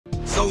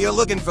So you're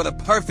looking for the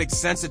perfect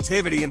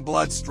sensitivity in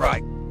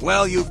BlOODSTRIKE?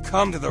 Well, you've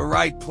come to the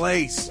right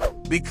place.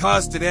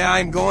 Because today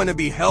I'm going to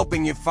be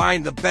helping you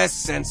find the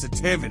best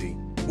sensitivity.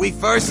 We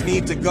first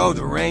need to go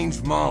to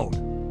range mode.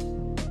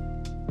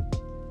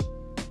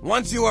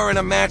 Once you are in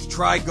a match,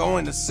 try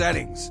going to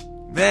settings.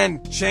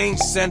 Then, change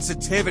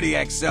sensitivity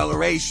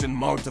acceleration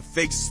mode to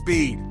fixed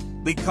speed,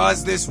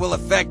 because this will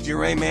affect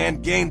your aim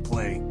and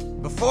gameplay.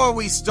 Before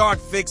we start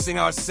fixing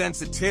our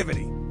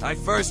sensitivity, I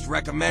first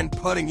recommend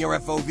putting your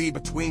FOV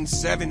between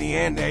 70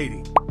 and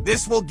 80.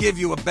 This will give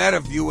you a better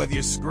view of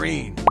your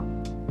screen.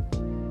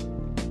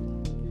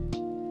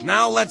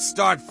 Now let's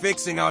start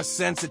fixing our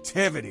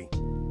sensitivity.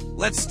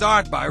 Let's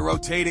start by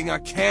rotating our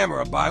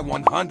camera by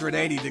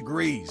 180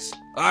 degrees.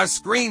 Our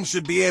screen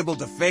should be able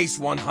to face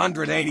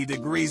 180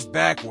 degrees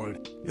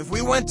backward. If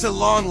we went too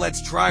long,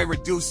 let's try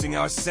reducing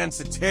our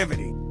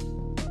sensitivity.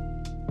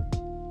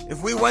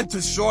 If we went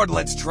too short,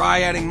 let's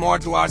try adding more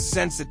to our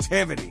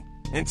sensitivity,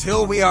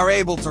 until we are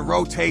able to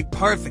rotate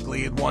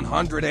perfectly at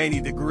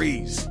 180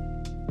 degrees.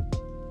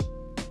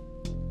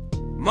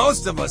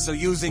 Most of us are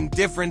using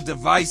different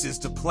devices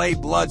to play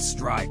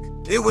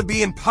BlOODSTRIKE. It would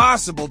be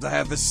impossible to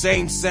have the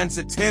same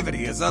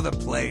sensitivity as other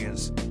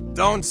players.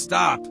 Don't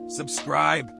stop, subscribe.